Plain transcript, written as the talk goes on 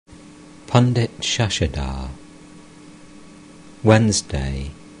Pundit Shashadhar.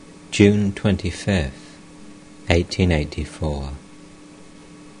 Wednesday, June 25th, 1884.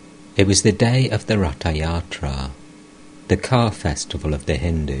 It was the day of the Ratha Yatra, the car festival of the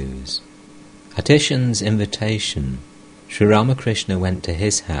Hindus. At Ishan's invitation, Sri Ramakrishna went to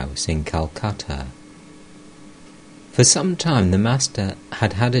his house in Calcutta. For some time the Master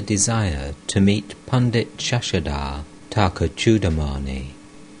had had a desire to meet Pundit Shashadhar Thakur Chudamani,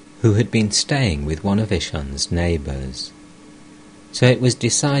 who had been staying with one of Ishan's neighbours. So it was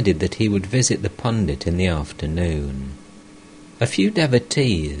decided that he would visit the Pundit in the afternoon. A few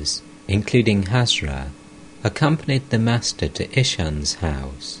devotees, including Hazra, accompanied the Master to Ishan's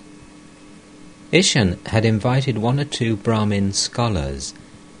house. Ishan had invited one or two Brahmin scholars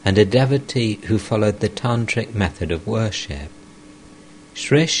and a devotee who followed the tantric method of worship.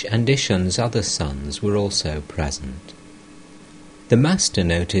 Shrish and Ishan's other sons were also present. The Master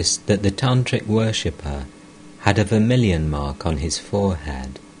noticed that the tantric worshipper had a vermilion mark on his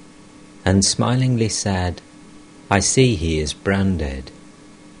forehead, and smilingly said, "I see he is branded."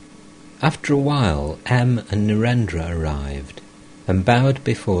 After a while, M. and Narendra arrived and bowed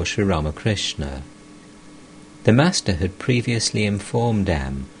before Sri Ramakrishna. The Master had previously informed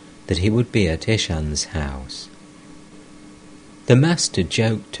M. that he would be at Ishan's house. The Master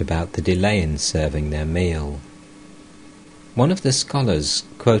joked about the delay in serving their meal. One of the scholars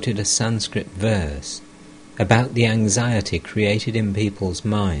quoted a Sanskrit verse about the anxiety created in people's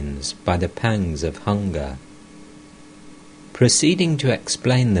minds by the pangs of hunger. Proceeding to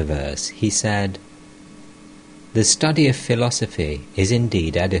explain the verse, he said, "The study of philosophy is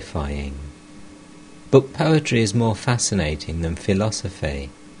indeed edifying, but poetry is more fascinating than philosophy.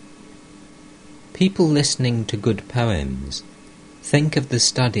 People listening to good poems think of the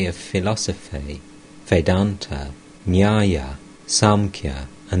study of philosophy, Vedanta, Nyaya, Samkhya,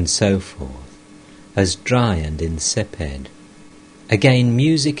 and so forth, as dry and insipid. Again,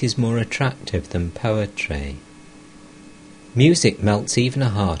 music is more attractive than poetry. Music melts even a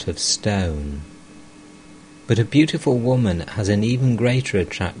heart of stone. But a beautiful woman has an even greater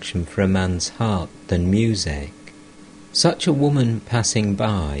attraction for a man's heart than music. Such a woman passing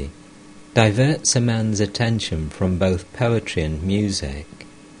by diverts a man's attention from both poetry and music.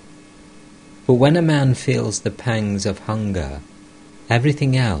 But when a man feels the pangs of hunger,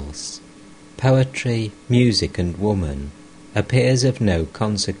 everything else, poetry, music and woman, appears of no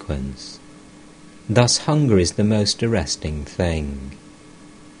consequence. Thus hunger is the most arresting thing."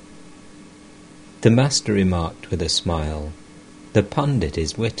 The Master remarked with a smile, "The Pundit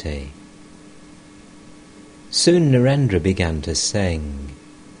is witty." Soon Narendra began to sing.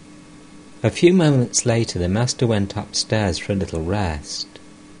 A few moments later the Master went upstairs for a little rest.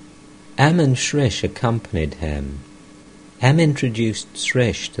 M. and Shrish accompanied him. M. introduced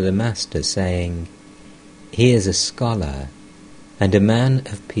Shrish to the Master, saying, "He is a scholar and a man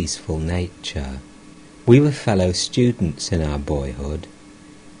of peaceful nature. We were fellow students in our boyhood.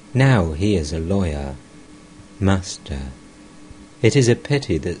 Now he is a lawyer. Master, it is a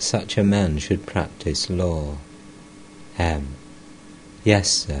pity that such a man should practice law." M. "Yes,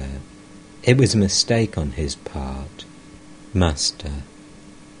 sir. It was a mistake on his part." Master,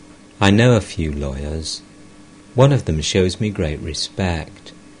 "I know a few lawyers. One of them shows me great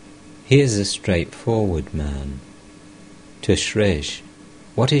respect. He is a straightforward man." To Shrish,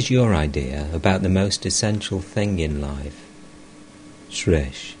 "What is your idea about the most essential thing in life?"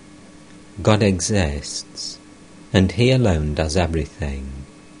 Shrish, "God exists, and He alone does everything.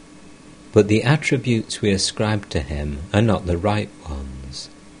 But the attributes we ascribe to Him are not the right ones.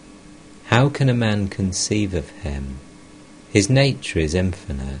 How can a man conceive of Him? His nature is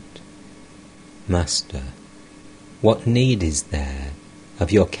infinite." Master, "What need is there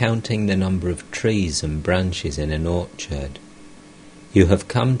of your counting the number of trees and branches in an orchard? You have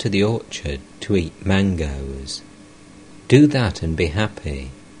come to the orchard to eat mangoes. Do that and be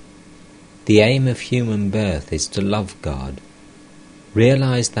happy. The aim of human birth is to love God.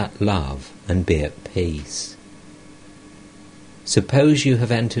 Realize that love and be at peace. Suppose you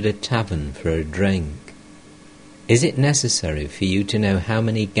have entered a tavern for a drink. Is it necessary for you to know how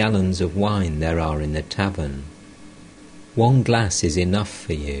many gallons of wine there are in the tavern? One glass is enough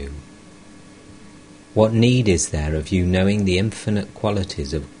for you. What need is there of you knowing the infinite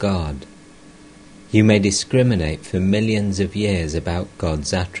qualities of God? You may discriminate for millions of years about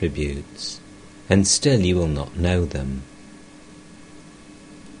God's attributes, and still you will not know them."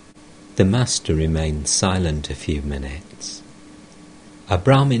 The Master remained silent a few minutes. A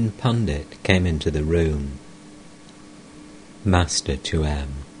Brahmin Pundit came into the room. Master to M.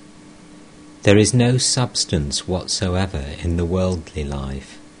 There is no substance whatsoever in the worldly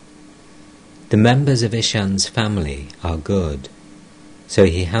life. The members of Ishan's family are good, so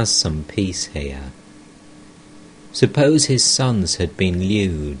he has some peace here. Suppose his sons had been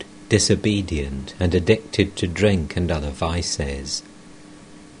lewd, disobedient, and addicted to drink and other vices,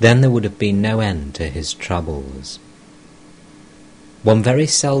 then there would have been no end to his troubles. One very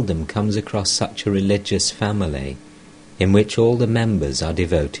seldom comes across such a religious family in which all the members are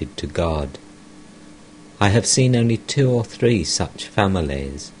devoted to God. I have seen only 2 or 3 such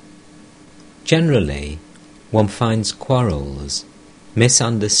families. Generally, one finds quarrels,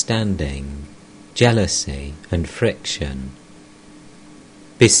 misunderstanding, jealousy, and friction.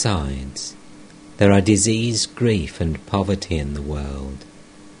 Besides, there are disease, grief, and poverty in the world.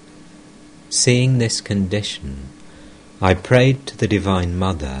 Seeing this condition, I prayed to the Divine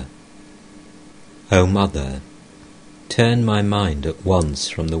Mother, "O Mother, turn my mind at once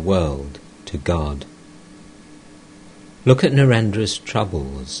from the world to God." Look at Narendra's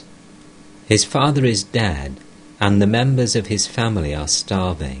troubles. His father is dead, and the members of his family are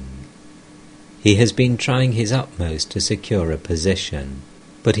starving. He has been trying his utmost to secure a position,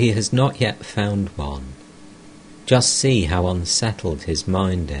 but he has not yet found one. Just see how unsettled his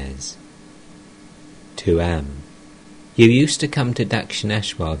mind is. 2M. You used to come to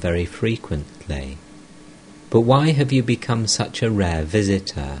Dakshineshwar very frequently, but why have you become such a rare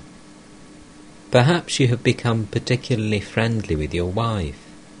visitor? Perhaps you have become particularly friendly with your wife.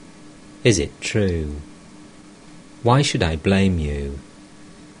 Is it true? Why should I blame you?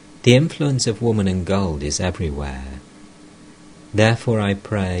 The influence of woman and gold is everywhere. Therefore I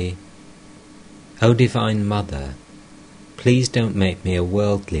pray, O Divine Mother, please don't make me a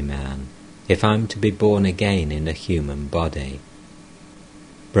worldly man if I'm to be born again in a human body.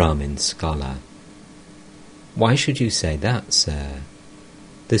 Brahmin scholar. Why should you say that, sir?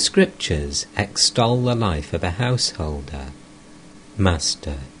 The scriptures extol the life of a householder.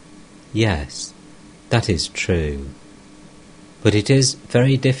 Master. Yes, that is true. But it is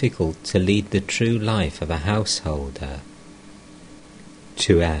very difficult to lead the true life of a householder.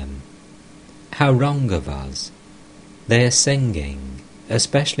 2M. How wrong of us. They are singing,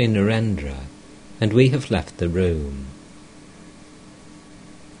 especially Narendra, and we have left the room.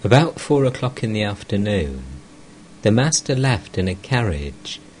 About 4 o'clock in the afternoon, the master left in a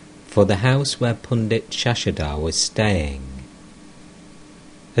carriage for the house where Pundit Shashadhar was staying.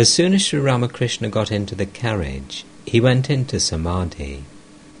 As soon as Sri Ramakrishna got into the carriage, he went into Samadhi.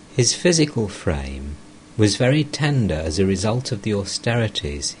 His physical frame was very tender as a result of the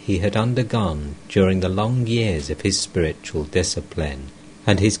austerities he had undergone during the long years of his spiritual discipline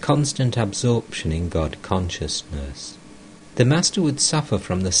and his constant absorption in God consciousness. The master would suffer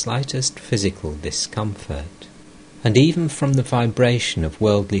from the slightest physical discomfort, and even from the vibration of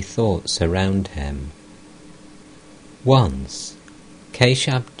worldly thoughts around him. Once,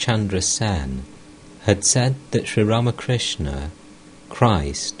 Keshav Chandra Sen had said that Sri Ramakrishna,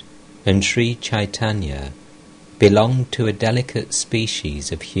 Christ, and Sri Chaitanya belonged to a delicate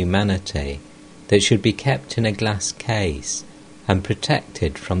species of humanity that should be kept in a glass case and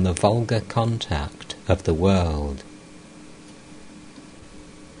protected from the vulgar contact of the world.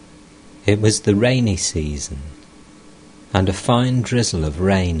 It was the rainy season, and a fine drizzle of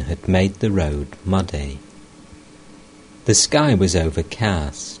rain had made the road muddy. The sky was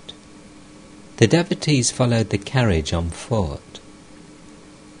overcast. The devotees followed the carriage on foot.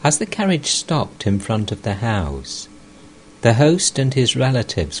 As the carriage stopped in front of the house, the host and his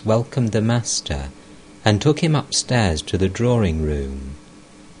relatives welcomed the master and took him upstairs to the drawing room.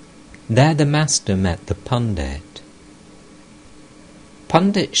 There the master met the Pundit.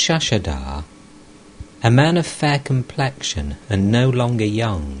 Pundit Shashadhar, a man of fair complexion and no longer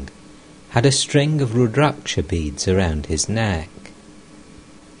young, had a string of Rudraksha beads around his neck.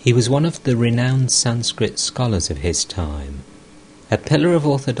 He was one of the renowned Sanskrit scholars of his time, a pillar of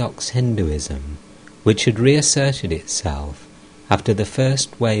orthodox Hinduism which had reasserted itself after the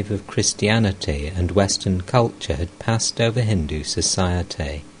first wave of Christianity and Western culture had passed over Hindu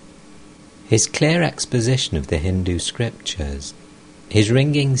society. His clear exposition of the Hindu scriptures, his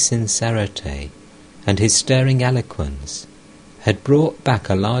ringing sincerity, and his stirring eloquence had brought back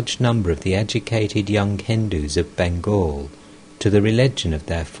a large number of the educated young Hindus of Bengal to the religion of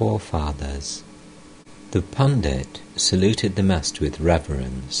their forefathers. The Pundit saluted the master with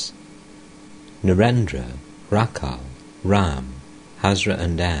reverence. Narendra, Rakal, Ram, Hazra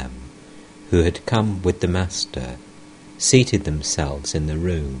and M, who had come with the master, seated themselves in the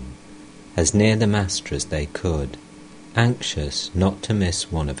room, as near the master as they could, anxious not to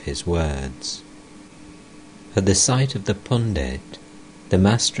miss one of his words. At the sight of the Pundit, the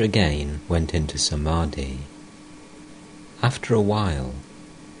master again went into Samadhi. After a while,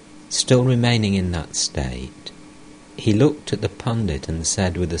 Still remaining in that state, he looked at the Pundit and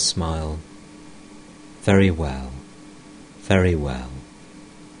said with a smile, "Very well, very well."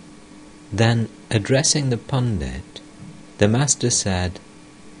 Then, addressing the Pundit, the Master said,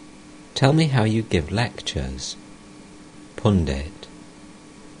 "Tell me how you give lectures." Pundit: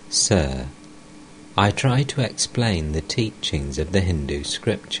 "Sir, I try to explain the teachings of the Hindu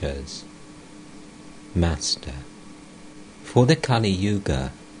scriptures." Master: "For the Kali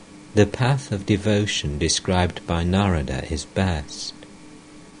Yuga, the path of devotion described by Narada is best.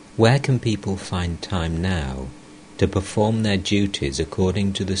 Where can people find time now to perform their duties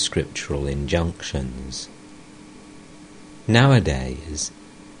according to the scriptural injunctions? Nowadays,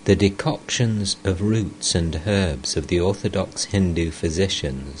 the decoctions of roots and herbs of the orthodox Hindu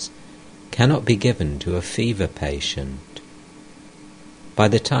physicians cannot be given to a fever patient. By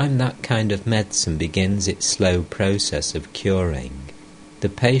the time that kind of medicine begins its slow process of curing, the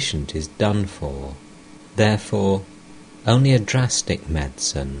patient is done for. Therefore, only a drastic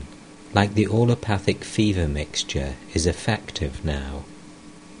medicine, like the allopathic fever mixture, is effective now.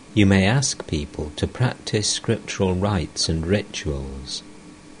 You may ask people to practice scriptural rites and rituals,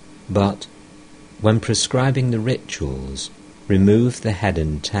 but when prescribing the rituals, remove the head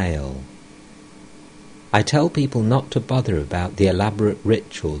and tail. I tell people not to bother about the elaborate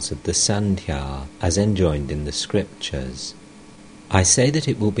rituals of the Sandhya as enjoined in the scriptures. I say that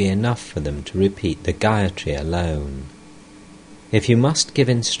it will be enough for them to repeat the Gayatri alone. If you must give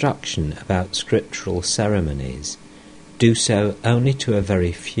instruction about scriptural ceremonies, do so only to a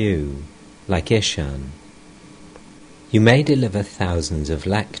very few, like Ishan. You may deliver thousands of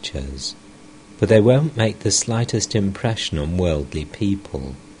lectures, but they won't make the slightest impression on worldly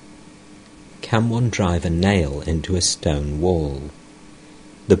people. Can one drive a nail into a stone wall?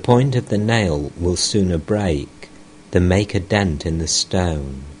 The point of the nail will sooner break than make a dent in the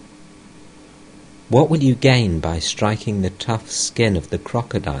stone. What will you gain by striking the tough skin of the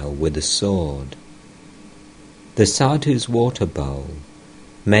crocodile with a sword? The sadhu's water bowl,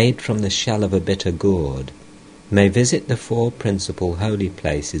 made from the shell of a bitter gourd, may visit the 4 principal holy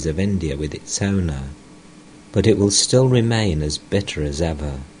places of India with its owner, but it will still remain as bitter as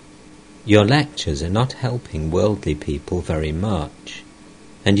ever. Your lectures are not helping worldly people very much,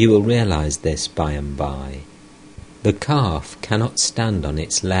 and you will realize this by and by. The calf cannot stand on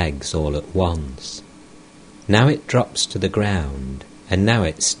its legs all at once. Now it drops to the ground, and now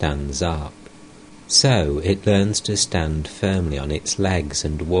it stands up. So it learns to stand firmly on its legs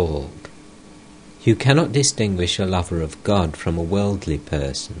and walk. You cannot distinguish a lover of God from a worldly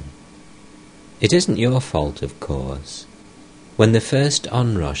person. It isn't your fault, of course. When the first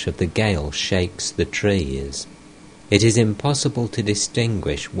onrush of the gale shakes the trees, it is impossible to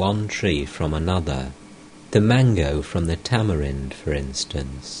distinguish one tree from another, the mango from the tamarind, for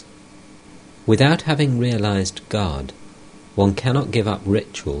instance. Without having realized God, one cannot give up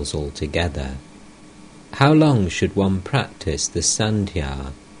rituals altogether. How long should one practice the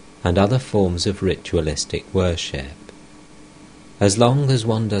Sandhya and other forms of ritualistic worship? As long as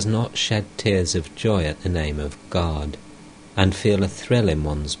one does not shed tears of joy at the name of God and feel a thrill in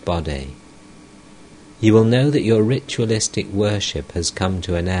one's body. You will know that your ritualistic worship has come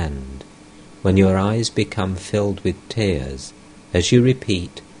to an end when your eyes become filled with tears as you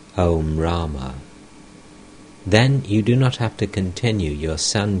repeat Om Rama. Then you do not have to continue your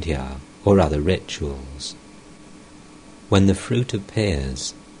Sandhya or other rituals. When the fruit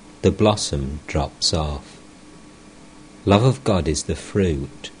appears, the blossom drops off. Love of God is the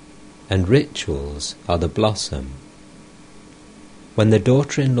fruit, and rituals are the blossom. When the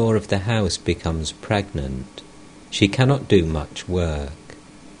daughter-in-law of the house becomes pregnant, she cannot do much work.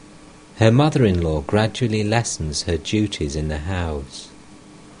 Her mother-in-law gradually lessens her duties in the house.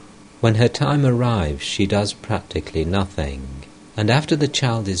 When her time arrives, she does practically nothing, and after the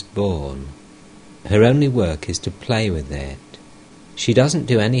child is born, her only work is to play with it. She doesn't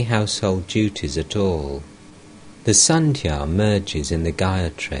do any household duties at all. The Sandhya merges in the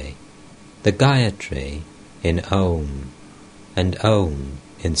Gayatri, the Gayatri in Om, and Om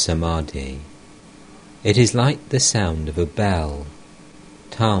in Samadhi. It is like the sound of a bell,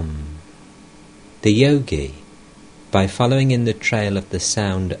 Tam. The yogi, by following in the trail of the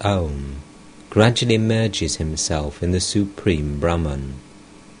sound Om, gradually merges himself in the Supreme Brahman.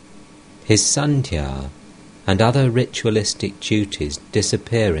 His Sandhya and other ritualistic duties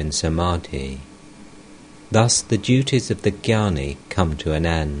disappear in Samadhi. Thus the duties of the Jnani come to an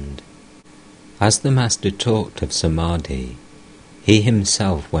end. As the Master talked of Samadhi, he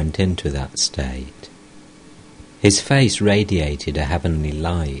himself went into that state. His face radiated a heavenly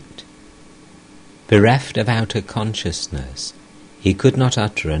light. Bereft of outer consciousness, He could not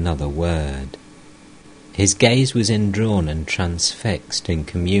utter another word. His gaze was indrawn and transfixed in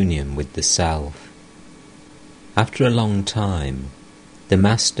communion with the Self. After a long time, the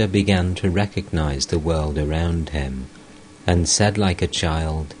Master began to recognize the world around him, and said like a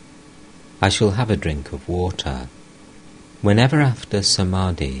child, "I shall have a drink of water." Whenever after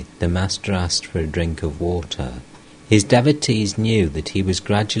Samadhi the Master asked for a drink of water, his devotees knew that he was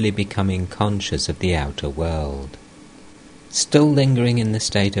gradually becoming conscious of the outer world. Still lingering in the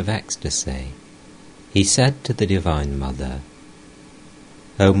state of ecstasy, he said to the Divine Mother,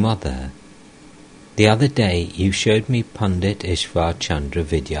 "O Mother, the other day you showed me Pundit Ishvar Chandra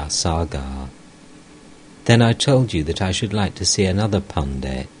Vidyasagar. Then I told you that I should like to see another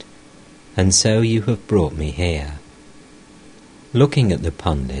Pundit, and so you have brought me here." Looking at the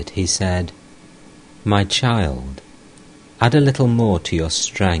Pundit, he said, "My child, add a little more to your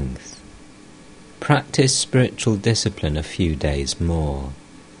strength. Practice spiritual discipline a few days more.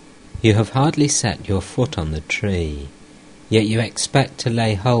 You have hardly set your foot on the tree, yet you expect to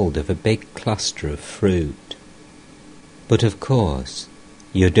lay hold of a big cluster of fruit. But of course,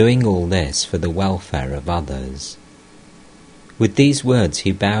 you're doing all this for the welfare of others." With these words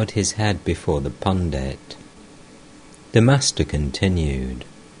he bowed his head before the Pundit. The Master continued,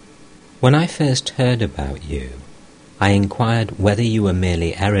 "When I first heard about you, I inquired whether you were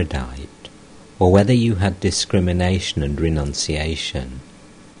merely erudite, or whether you had discrimination and renunciation.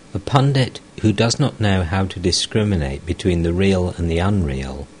 A Pundit who does not know how to discriminate between the real and the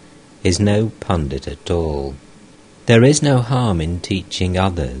unreal is no Pundit at all. There is no harm in teaching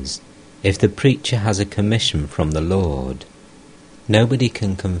others if the preacher has a commission from the Lord. Nobody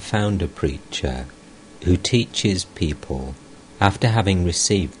can confound a preacher who teaches people after having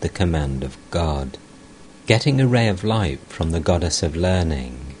received the command of God. Getting a ray of light from the goddess of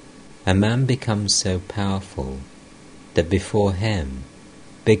learning, a man becomes so powerful that before him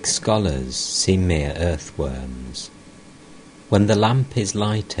big scholars seem mere earthworms. When the lamp is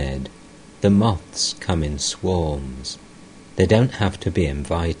lighted, the moths come in swarms. They don't have to be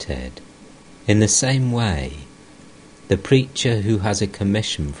invited. In the same way, the preacher who has a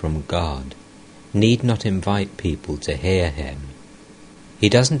commission from God need not invite people to hear him. He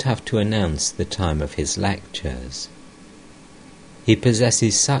doesn't have to announce the time of his lectures. He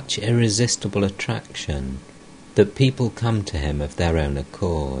possesses such irresistible attraction that people come to him of their own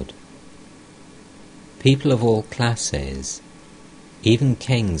accord. People of all classes, even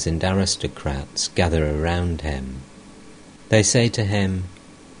kings and aristocrats, gather around him. They say to him,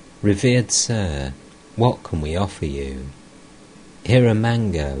 "Revered Sir, what can we offer you? Here are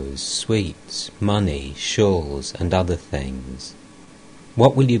mangoes, sweets, money, shawls, and other things.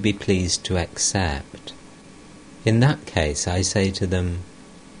 What will you be pleased to accept?" In that case I say to them,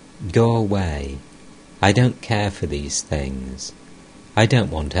 "Go away. I don't care for these things. I don't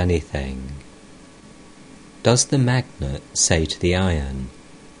want anything." Does the magnet say to the iron,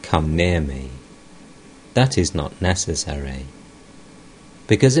 "Come near me"? That is not necessary.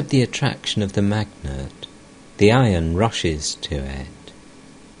 Because of the attraction of the magnet, the iron rushes to it.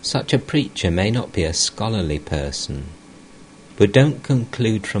 Such a preacher may not be a scholarly person, but don't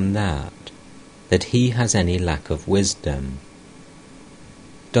conclude from that he has any lack of wisdom.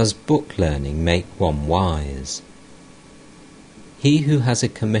 Does book learning make one wise? He who has a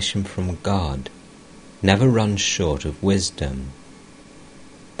commission from God never runs short of wisdom.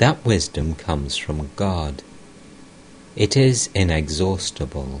 That wisdom comes from God. It is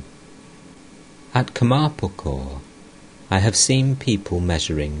inexhaustible. At Kamarpukur, I have seen people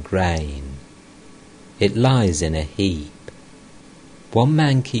measuring grain. It lies in a heap. One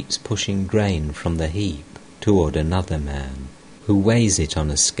man keeps pushing grain from the heap toward another man, who weighs it on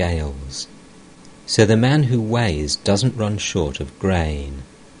a scales. So the man who weighs doesn't run short of grain.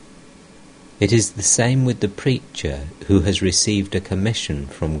 It is the same with the preacher who has received a commission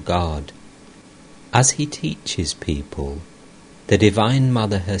from God. As he teaches people, the Divine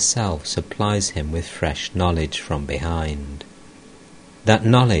Mother herself supplies him with fresh knowledge from behind. That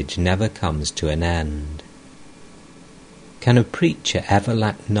knowledge never comes to an end. Can a preacher ever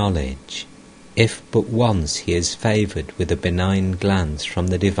lack knowledge if but once he is favoured with a benign glance from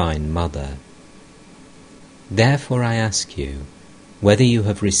the Divine Mother? Therefore I ask you whether you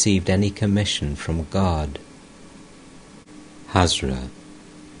have received any commission from God. Hazra: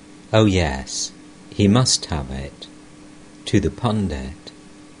 Oh yes, he must have it. To the Pundit: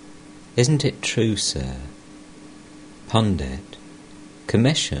 Isn't it true, sir? Pundit: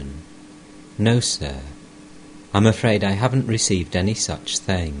 Commission? No, sir. I'm afraid I haven't received any such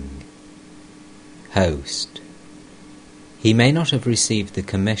thing. Host: He may not have received the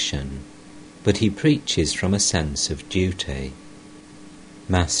commission, but he preaches from a sense of duty.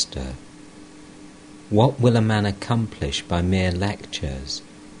 Master, what will a man accomplish by mere lectures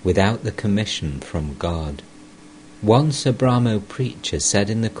without the commission from God? Once a Brahmo preacher said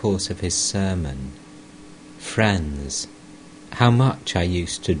in the course of his sermon, "Friends, how much I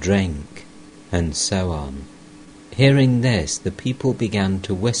used to drink," and so on. Hearing this, the people began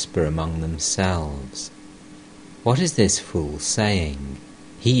to whisper among themselves, "What is this fool saying?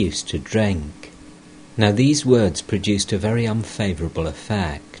 He used to drink." Now these words produced a very unfavourable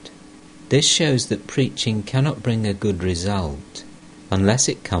effect. This shows that preaching cannot bring a good result unless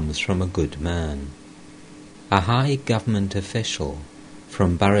it comes from a good man. A high government official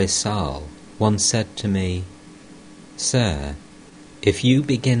from Barisal once said to me, "Sir, if you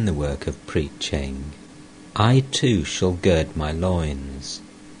begin the work of preaching, I too shall gird my loins."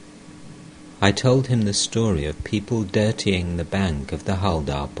 I told him the story of people dirtying the bank of the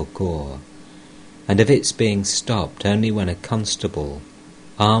Haldar Pukur, and of its being stopped only when a constable,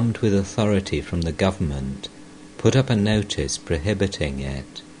 armed with authority from the government, put up a notice prohibiting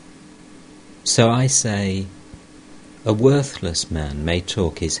it. So I say, a worthless man may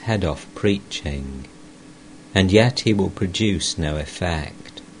talk his head off preaching, and yet he will produce no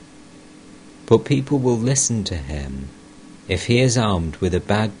effect. But people will listen to him if he is armed with a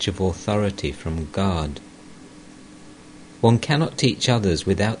badge of authority from God. One cannot teach others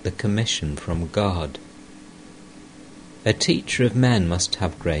without the commission from God. A teacher of men must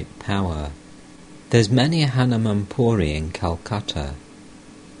have great power. There's many a Hanumanpuri in Calcutta.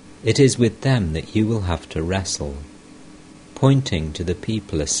 It is with them that you will have to wrestle, pointing to the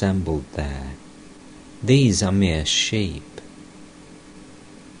people assembled there. These are mere sheep.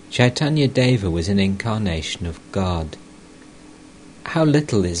 Chaitanya Deva was an incarnation of God. How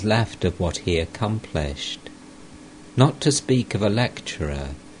little is left of what he accomplished, not to speak of a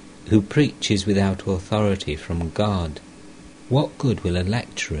lecturer who preaches without authority from God. What good will a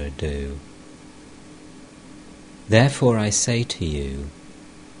lecturer do? Therefore I say to you,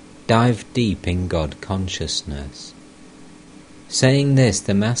 dive deep in God consciousness. Saying this,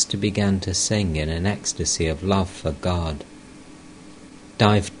 the Master began to sing in an ecstasy of love for God.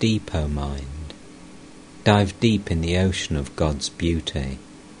 Dive deep, O mind. Dive deep in the ocean of God's beauty.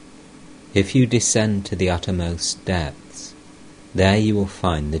 If you descend to the uttermost depths, there you will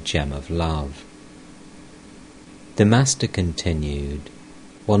find the gem of love. The Master continued,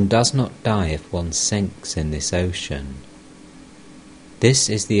 one does not die if one sinks in this ocean. This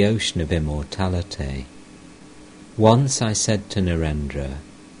is the ocean of immortality. Once I said to Narendra,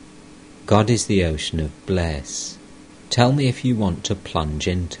 God is the ocean of bliss. Tell me if you want to plunge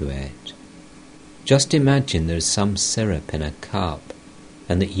into it. Just imagine there is some syrup in a cup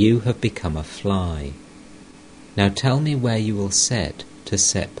and that you have become a fly. Now tell me where you will sit to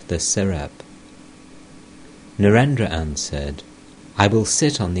sip the syrup. Narendra answered, I will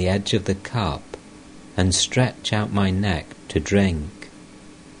sit on the edge of the cup and stretch out my neck to drink,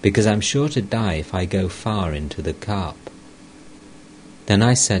 because I'm sure to die if I go far into the cup. Then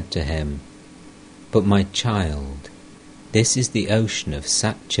I said to him, But my child, this is the ocean of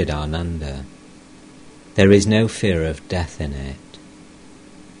Satchidananda. There is no fear of death in it.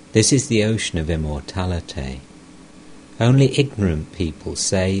 This is the ocean of immortality. Only ignorant people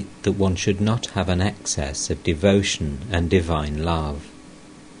say that one should not have an excess of devotion and divine love.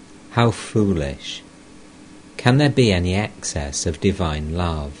 How foolish! Can there be any excess of divine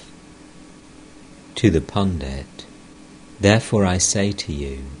love? To the Pundit, therefore I say to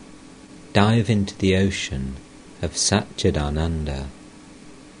you, dive into the ocean of Satchidananda.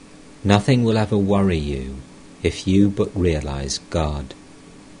 Nothing will ever worry you if you but realize God.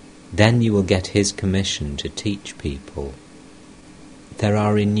 Then you will get His commission to teach people. There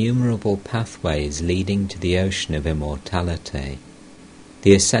are innumerable pathways leading to the ocean of immortality.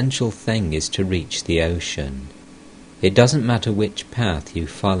 The essential thing is to reach the ocean. It doesn't matter which path you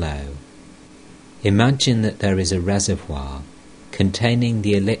follow. Imagine that there is a reservoir containing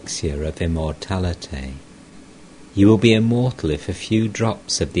the elixir of immortality. You will be immortal if a few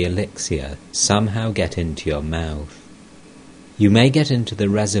drops of the elixir somehow get into your mouth. You may get into the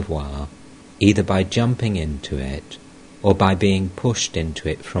reservoir either by jumping into it, or by being pushed into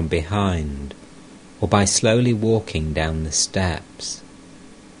it from behind, or by slowly walking down the steps.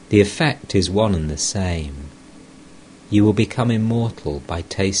 The effect is one and the same. You will become immortal by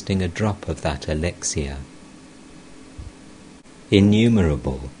tasting a drop of that elixir.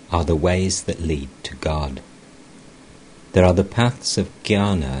 Innumerable are the ways that lead to God. There are the paths of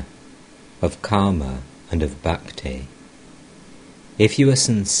jnana, of karma, and of bhakti. If you are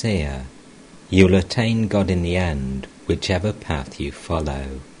sincere, you will attain God in the end, whichever path you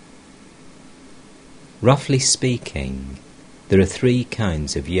follow. Roughly speaking, there are three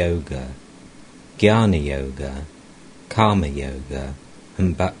kinds of yoga: Jnana Yoga, Karma Yoga,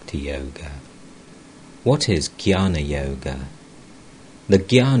 and Bhakti Yoga. What is Jnana Yoga? The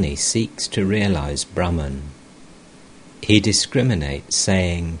Jnani seeks to realize Brahman. He discriminates,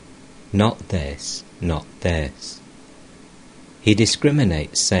 saying, not this, not this. He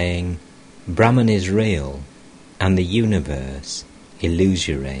discriminates, saying, Brahman is real, and the universe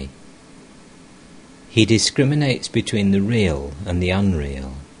illusory. He discriminates between the real and the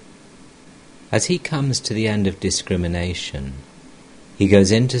unreal. As he comes to the end of discrimination, he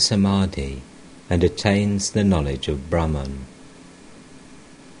goes into samadhi and attains the knowledge of Brahman.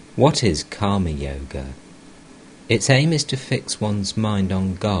 What is Karma Yoga? Its aim is to fix one's mind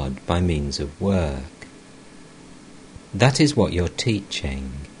on God by means of work. That is what you're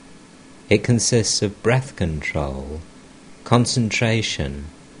teaching. It consists of breath control, concentration,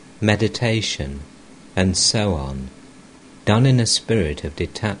 meditation, and so on, done in a spirit of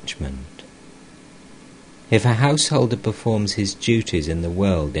detachment. If a householder performs his duties in the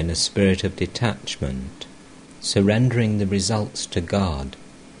world in a spirit of detachment, surrendering the results to God,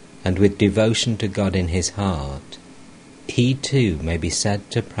 and with devotion to God in his heart, he too may be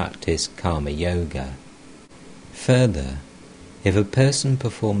said to practice Karma Yoga. Further, if a person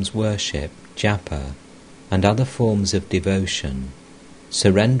performs worship, japa, and other forms of devotion,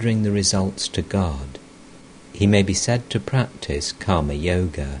 surrendering the results to God, he may be said to practice Karma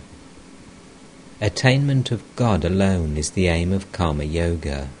Yoga. Attainment of God alone is the aim of Karma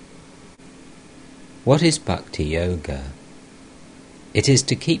Yoga. What is Bhakti Yoga? It is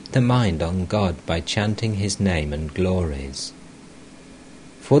to keep the mind on God by chanting His name and glories.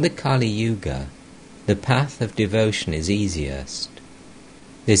 For the Kali Yuga, the path of devotion is easiest.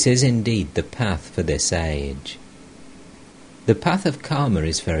 This is indeed the path for this age. The path of karma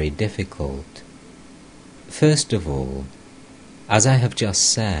is very difficult. First of all, as I have just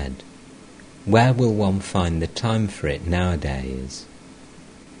said, where will one find the time for it nowadays?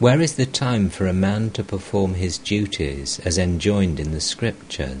 Where is the time for a man to perform his duties as enjoined in the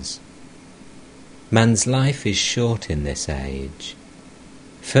scriptures? Man's life is short in this age.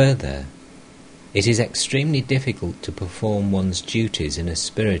 Further, it is extremely difficult to perform one's duties in a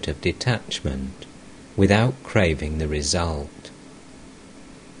spirit of detachment without craving the result.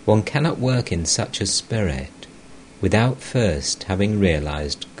 One cannot work in such a spirit without first having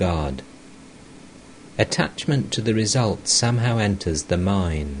realized God. Attachment to the result somehow enters the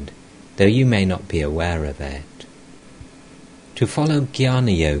mind, though you may not be aware of it. To follow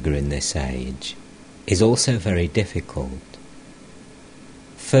Jnana Yoga in this age is also very difficult.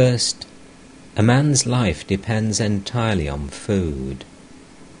 First, a man's life depends entirely on food.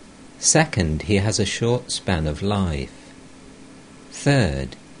 Second, he has a short span of life.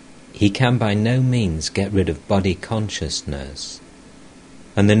 Third, he can by no means get rid of body consciousness,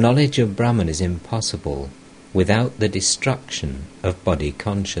 and the knowledge of Brahman is impossible without the destruction of body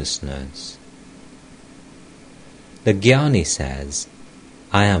consciousness. The Jnani says,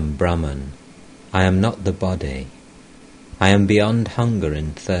 I am Brahman, I am not the body, I am beyond hunger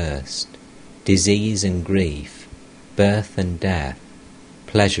and thirst, disease and grief, birth and death,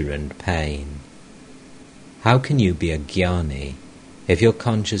 pleasure and pain. How can you be a Jnani if you're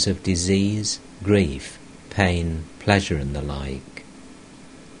conscious of disease, grief, pain, pleasure and the like?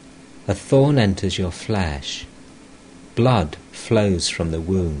 A thorn enters your flesh, blood flows from the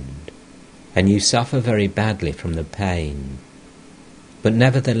wound, and you suffer very badly from the pain. But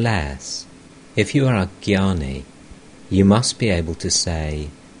nevertheless, if you are a Jnani, you must be able to say,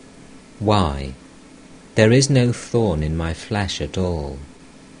 why? There is no thorn in my flesh at all.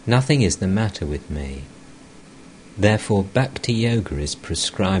 Nothing is the matter with me. Therefore Bhakti Yoga is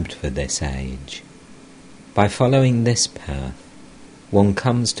prescribed for this age. By following this path, one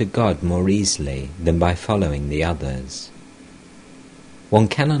comes to God more easily than by following the others. One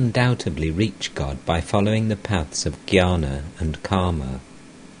can undoubtedly reach God by following the paths of jnana and karma,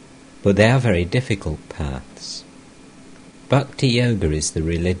 but they are very difficult paths. Bhakti Yoga is the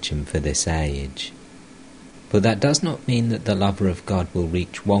religion for this age, but that does not mean that the lover of God will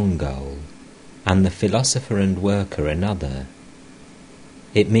reach one goal and the philosopher and worker another.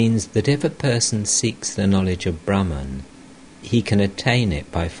 It means that if a person seeks the knowledge of Brahman, he can attain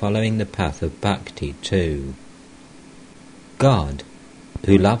it by following the path of bhakti too. God,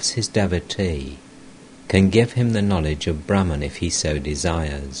 who loves his devotee, can give him the knowledge of Brahman if he so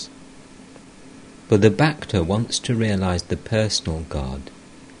desires. But the bhakta wants to realize the personal God,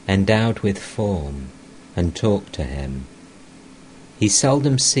 endowed with form, and talk to him. He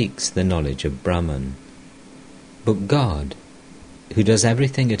seldom seeks the knowledge of Brahman. But God, who does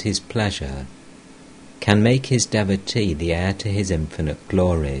everything at his pleasure, can make his devotee the heir to his infinite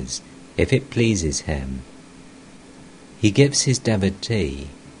glories, if it pleases him. He gives his devotee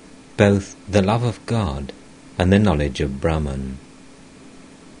both the love of God and the knowledge of Brahman.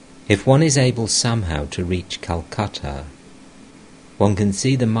 If one is able somehow to reach Calcutta, one can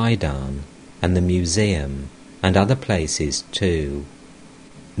see the Maidan and the museum and other places too.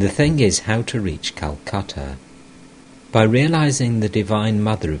 The thing is how to reach Calcutta. By realizing the Divine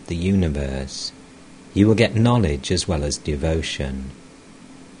Mother of the universe, you will get knowledge as well as devotion.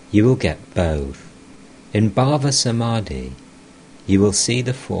 You will get both. In Bhava Samadhi, you will see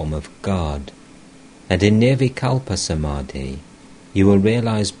the form of God, and in Nirvikalpa Samadhi, you will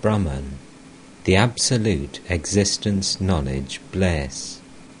realize Brahman, the absolute existence, knowledge, bliss.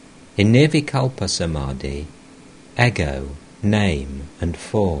 In Nirvikalpa Samadhi, ego, name, and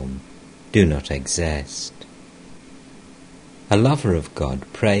form do not exist. A lover of God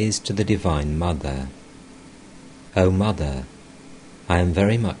prays to the Divine Mother, "O Mother, I am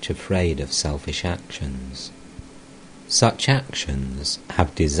very much afraid of selfish actions. Such actions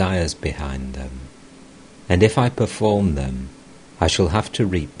have desires behind them, and if I perform them, I shall have to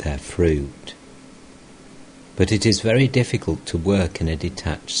reap their fruit. But it is very difficult to work in a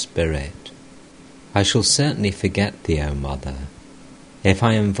detached spirit. I shall certainly forget thee, O Mother, if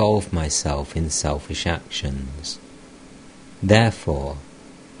I involve myself in selfish actions. Therefore,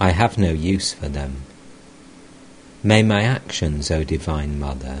 I have no use for them. May my actions, O Divine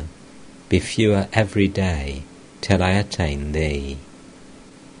Mother, be fewer every day till I attain thee.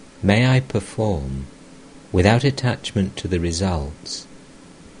 May I perform, without attachment to the results,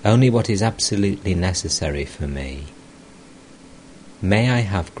 only what is absolutely necessary for me. May I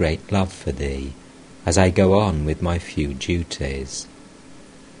have great love for thee as I go on with my few duties.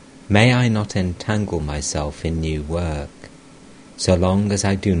 May I not entangle myself in new work, so long as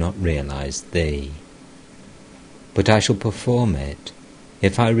I do not realize thee. But I shall perform it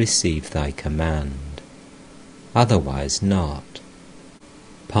if I receive thy command, otherwise not."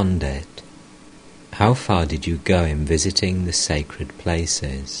 Pundit: How far did you go in visiting the sacred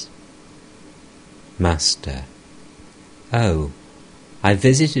places? Master: Oh, I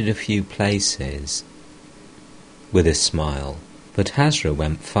visited a few places. With a smile, but Hazra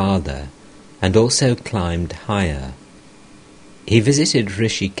went farther and also climbed higher. He visited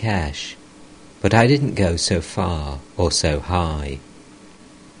Rishikesh, but I didn't go so far or so high.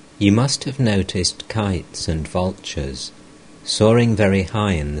 You must have noticed kites and vultures soaring very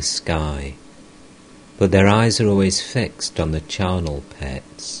high in the sky, but their eyes are always fixed on the charnel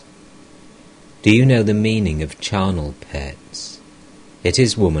pits. Do you know the meaning of charnel pits? It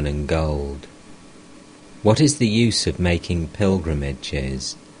is woman and gold. What is the use of making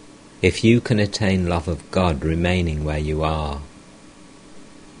pilgrimages if you can attain love of God remaining where you are?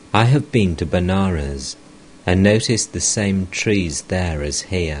 I have been to Benares and noticed the same trees there as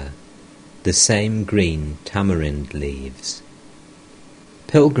here, the same green tamarind leaves.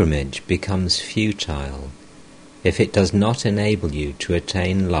 Pilgrimage becomes futile if it does not enable you to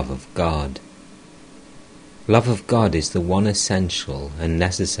attain love of God. Love of God is the one essential and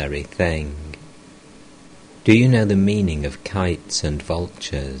necessary thing. Do you know the meaning of kites and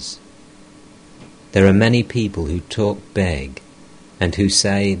vultures? There are many people who talk big and who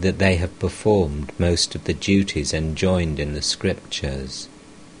say that they have performed most of the duties enjoined in the scriptures.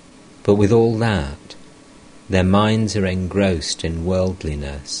 But with all that, their minds are engrossed in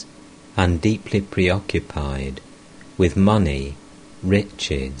worldliness and deeply preoccupied with money,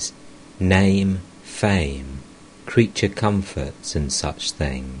 riches, name, fame, creature comforts and such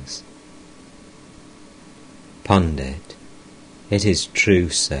things. Pundit: It is true,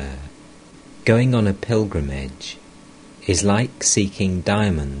 sir. Going on a pilgrimage is like seeking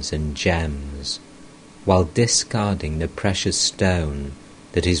diamonds and gems, while discarding the precious stone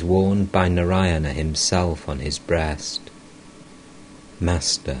that is worn by Narayana himself on his breast.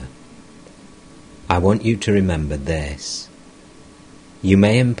 Master: I want you to remember this. You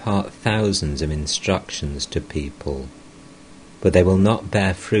may impart thousands of instructions to people, but they will not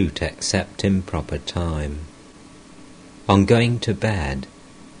bear fruit except in proper time. On going to bed,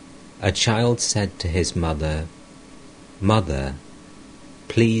 a child said to his mother, "Mother,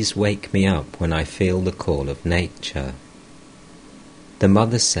 please wake me up when I feel the call of nature." The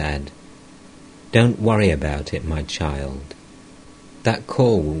mother said, "Don't worry about it, my child. That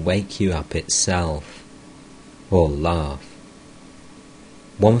call will wake you up itself." All laugh.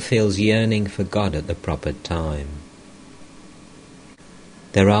 One feels yearning for God at the proper time.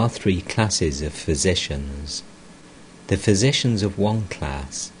 There are 3 classes of physicians. The physicians of one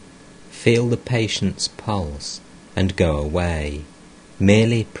class feel the patient's pulse and go away,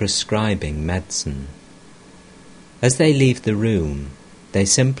 merely prescribing medicine As they leave the room, they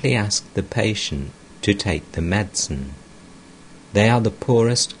simply ask the patient to take the medicine. They are the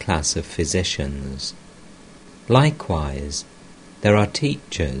poorest class of physicians. Likewise, there are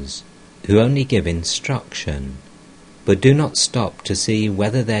teachers who only give instruction, but do not stop to see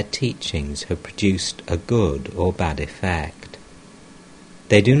whether their teachings have produced a good or bad effect.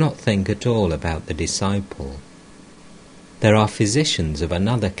 They do not think at all about the disciple. There are physicians of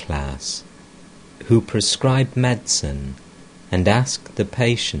another class who prescribe medicine and ask the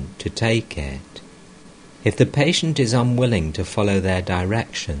patient to take it. If the patient is unwilling to follow their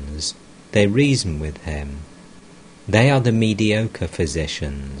directions, they reason with him. They are the mediocre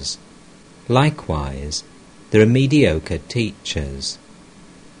physicians. Likewise, there are mediocre teachers.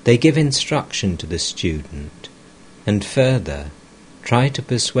 They give instruction to the student, and further, try to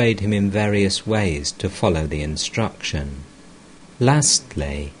persuade him in various ways to follow the instruction.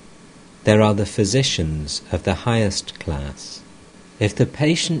 Lastly, there are the physicians of the highest class. If the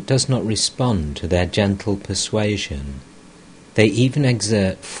patient does not respond to their gentle persuasion, they even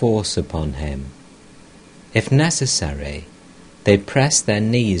exert force upon him. If necessary, they press their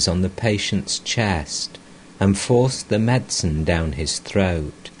knees on the patient's chest and force the medicine down his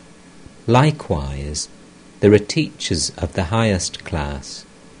throat. Likewise, there are teachers of the highest class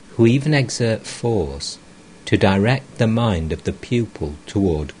who even exert force to direct the mind of the pupil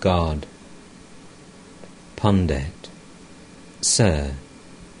toward God. Pundit: Sir,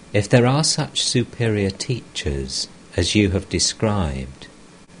 if there are such superior teachers as you have described,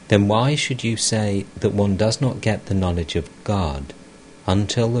 then why should you say that one does not get the knowledge of God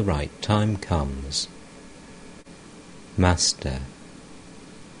until the right time comes? Master: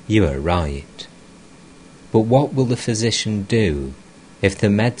 You are right. But what will the physician do if the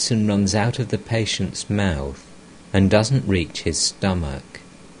medicine runs out of the patient's mouth and doesn't reach his stomach?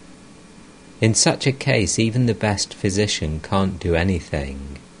 In such a case, even the best physician can't do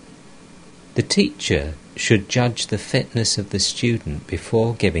anything. The teacher should judge the fitness of the student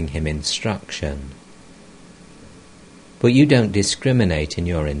before giving him instruction. But you don't discriminate in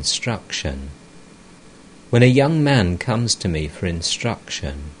your instruction. When a young man comes to me for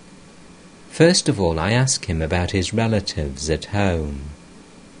instruction, first of all I ask him about his relatives at home.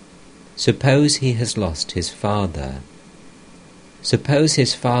 Suppose he has lost his father. Suppose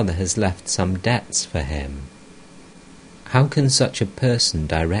his father has left some debts for him. How can such a person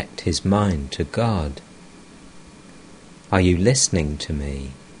direct his mind to God? Are you listening to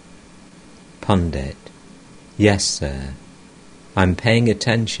me? Pundit: Yes, sir. I'm paying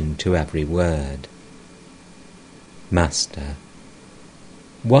attention to every word. Master: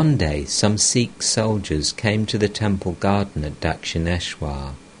 One day some Sikh soldiers came to the temple garden at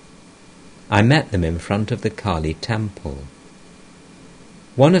Dakshineshwar. I met them in front of the Kali temple.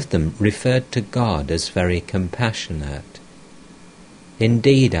 One of them referred to God as very compassionate.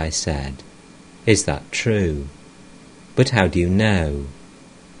 Indeed, I said, is that true? But how do you know?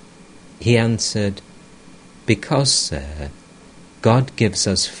 He answered, Because, sir, God gives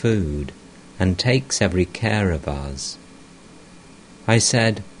us food and takes every care of us. I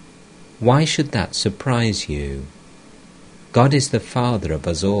said, Why should that surprise you? God is the Father of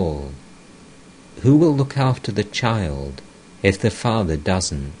us all. Who will look after the child if the father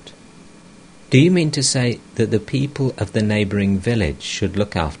doesn't? Do you mean to say that the people of the neighbouring village should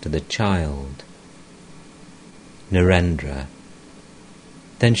look after the child? Narendra: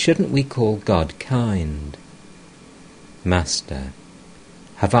 Then shouldn't we call God kind? Master: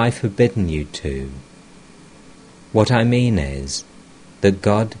 Have I forbidden you to? What I mean is that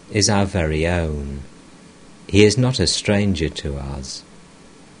God is our very own. He is not a stranger to us.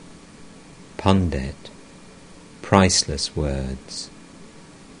 Pundit: Priceless words.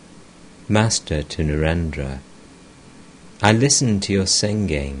 Master to Narendra: I listened to your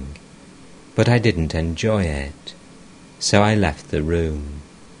singing, but I didn't enjoy it, so I left the room.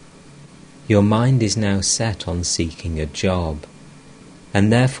 Your mind is now set on seeking a job,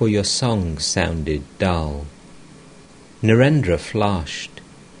 and therefore your songs sounded dull. Narendra flushed.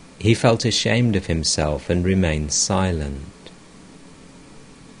 He felt ashamed of himself and remained silent.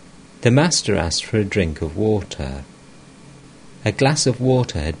 The master asked for a drink of water. A glass of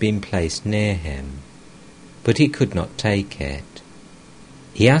water had been placed near him, but he could not take it.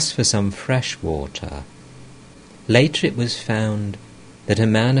 He asked for some fresh water. Later it was found that a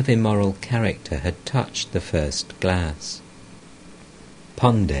man of immoral character had touched the first glass.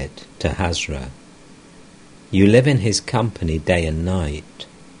 Pundit to Hazra: You live in his company day and night.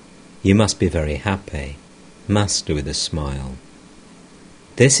 You must be very happy. Master with a smile: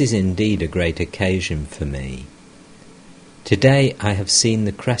 This is indeed a great occasion for me. Today I have seen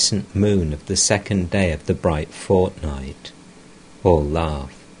the crescent moon of the second day of the bright fortnight. All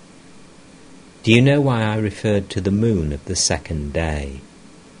laugh. Do you know why I referred to the moon of the second day?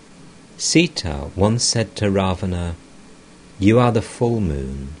 Sita once said to Ravana, "You are the full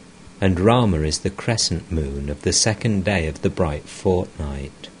moon, and Rama is the crescent moon of the second day of the bright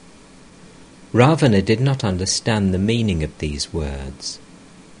fortnight." Ravana did not understand the meaning of these words.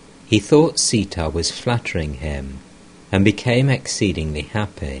 He thought Sita was flattering him and became exceedingly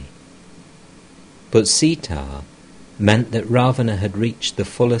happy. But Sita meant that Ravana had reached the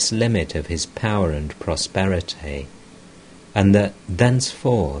fullest limit of his power and prosperity, and that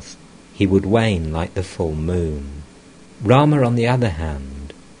thenceforth he would wane like the full moon. Rama, on the other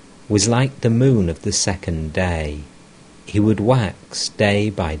hand, was like the moon of the second day. He would wax day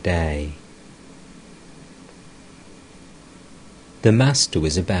by day. The master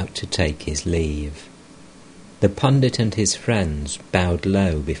was about to take his leave. The Pundit and his friends bowed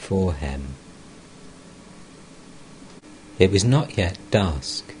low before him. It was not yet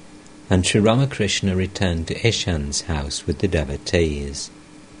dusk, and Sri Ramakrishna returned to Ishan's house with the devotees.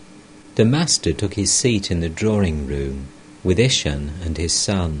 The master took his seat in the drawing-room with Ishan and his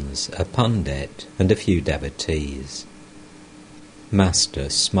sons, a Pundit, and a few devotees. Master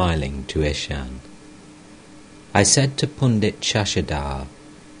smiling to Ishan, "I said to Pundit Shashadhar,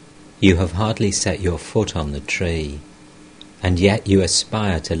 'You have hardly set your foot on the tree, and yet you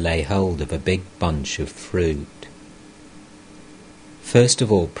aspire to lay hold of a big bunch of fruit. First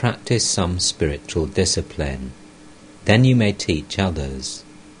of all, practice some spiritual discipline, then you may teach others.'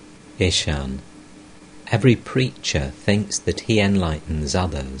 Ishan, every preacher thinks that he enlightens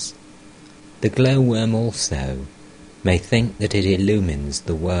others. The glowworm also may think that it illumines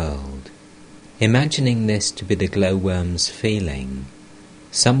the world." Imagining this to be the glowworm's feeling,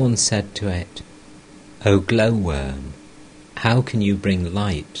 someone said to it, "O glowworm, how can you bring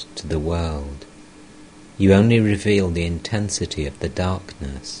light to the world? You only reveal the intensity of the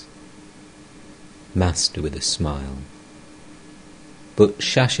darkness." Master with a smile, "But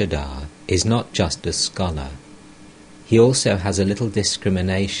Shashadhar is not just a scholar. He also has a little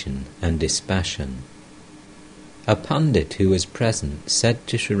discrimination and dispassion." A Pundit who was present said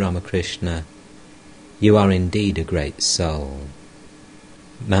to Sri Ramakrishna, "You are indeed a great soul."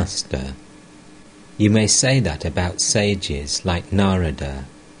 Master, "You may say that about sages like Narada,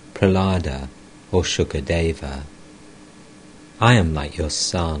 Prahlada, or Shukadeva. I am like your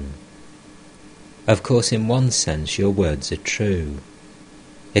son. Of course, in one sense your words are true.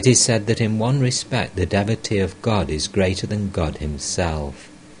 It is said that in one respect the devotee of God is greater than God himself,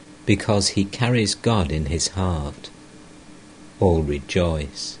 because he carries God in his heart. All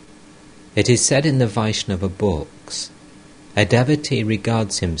rejoice. It is said in the Vaishnava books, a devotee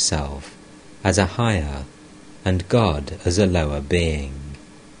regards himself as a higher and God as a lower being.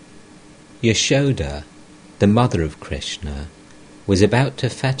 Yashoda, the mother of Krishna, was about to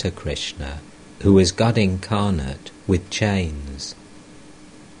fetter Krishna, who was God incarnate, with chains.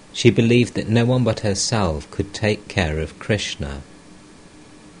 She believed that no one but herself could take care of Krishna.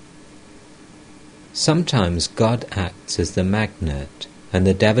 Sometimes God acts as the magnet and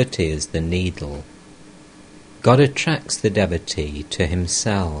the devotee as the needle. God attracts the devotee to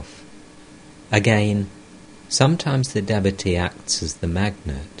himself. Again, sometimes the devotee acts as the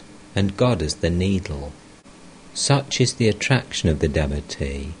magnet and God as the needle. Such is the attraction of the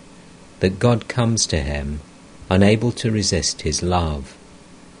devotee that God comes to him, unable to resist his love.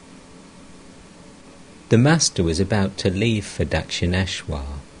 The master was about to leave for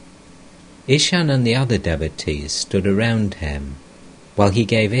Dakshineshwar. Ishan and the other devotees stood around him, while he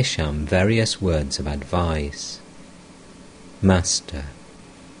gave Ishan various words of advice. Master,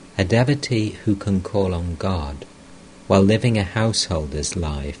 a devotee who can call on God while living a householder's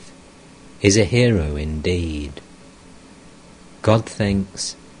life is a hero indeed. God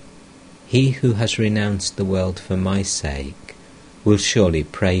thinks, "He who has renounced the world for my sake will surely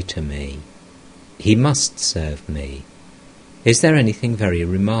pray to me. He must serve me. Is there anything very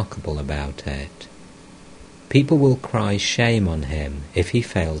remarkable about it? People will cry shame on him if he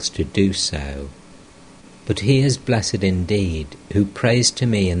fails to do so. But he is blessed indeed who prays to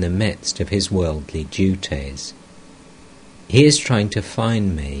me in the midst of his worldly duties. He is trying to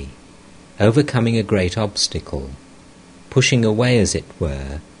find me, overcoming a great obstacle, pushing away, as it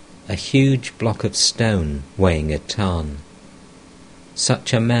were, a huge block of stone weighing a ton.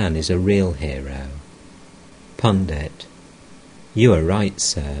 Such a man is a real hero." Pundit, "You are right,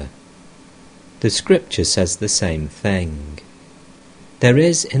 sir. The scripture says the same thing. There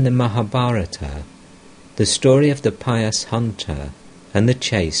is in the Mahabharata the story of the pious hunter and the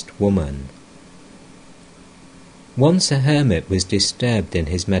chaste woman. Once a hermit was disturbed in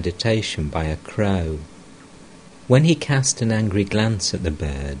his meditation by a crow. When he cast an angry glance at the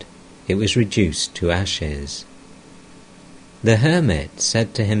bird, it was reduced to ashes. The hermit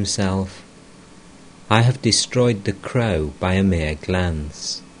said to himself, "I have destroyed the crow by a mere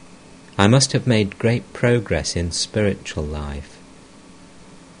glance. I must have made great progress in spiritual life."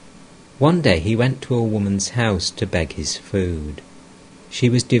 One day he went to a woman's house to beg his food. She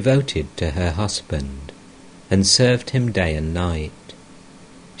was devoted to her husband and served him day and night.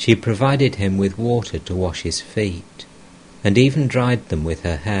 She provided him with water to wash his feet and even dried them with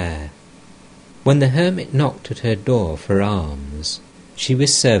her hair. When the hermit knocked at her door for alms, she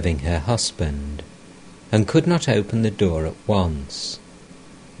was serving her husband and could not open the door at once.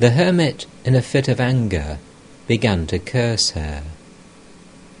 The hermit, in a fit of anger, began to curse her.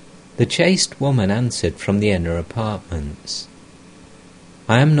 The chaste woman answered from the inner apartments,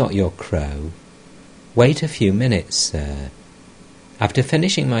 "I am not your crow. Wait a few minutes, sir. After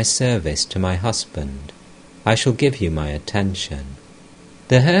finishing my service to my husband, I shall give you my attention."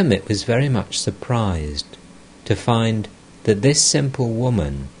 The hermit was very much surprised to find that this simple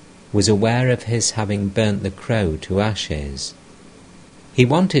woman was aware of his having burnt the crow to ashes. He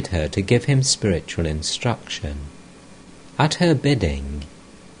wanted her to give him spiritual instruction. At her bidding,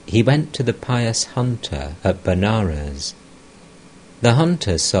 he went to the pious hunter at Benares. The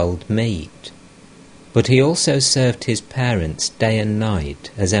hunter sold meat, but he also served his parents day and night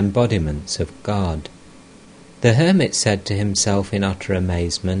as embodiments of God. The hermit said to himself in utter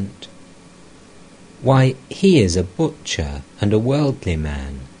amazement, "Why, he is a butcher and a worldly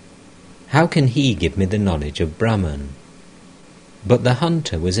man. How can he give me the knowledge of Brahman?" But the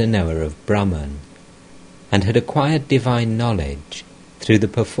hunter was a knower of Brahman, and had acquired divine knowledge through the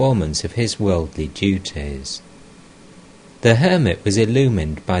performance of his worldly duties. The hermit was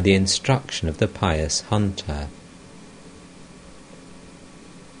illumined by the instruction of the pious hunter.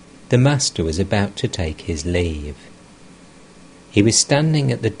 The master was about to take his leave. He was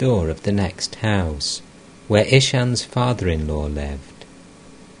standing at the door of the next house, where Ishan's father-in-law lived.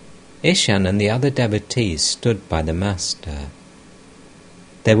 Ishan and the other devotees stood by the master.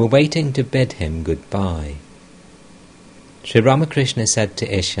 They were waiting to bid him goodbye. Sri Ramakrishna said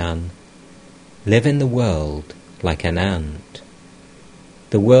to Ishan, "Live in the world like an ant.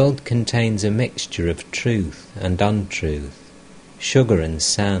 The world contains a mixture of truth and untruth, sugar and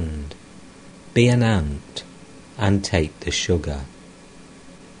sand. Be an ant and take the sugar."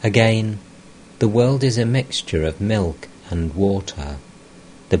 Again, the world is a mixture of milk and water,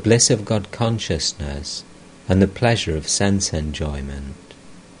 the bliss of God consciousness and the pleasure of sense enjoyment.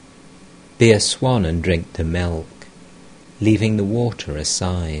 Be a swan and drink the milk, leaving the water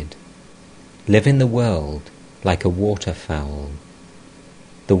aside. Live in the world like a waterfowl.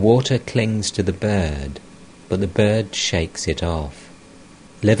 The water clings to the bird, but the bird shakes it off.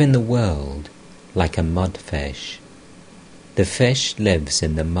 Live in the world like a mudfish. The fish lives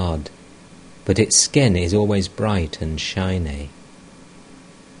in the mud, but its skin is always bright and shiny.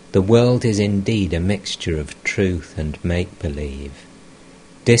 The world is indeed a mixture of truth and make-believe.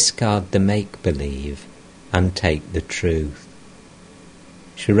 Discard the make-believe and take the truth.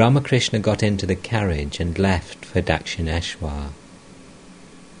 Sri Ramakrishna got into the carriage and left for Dakshineshwar.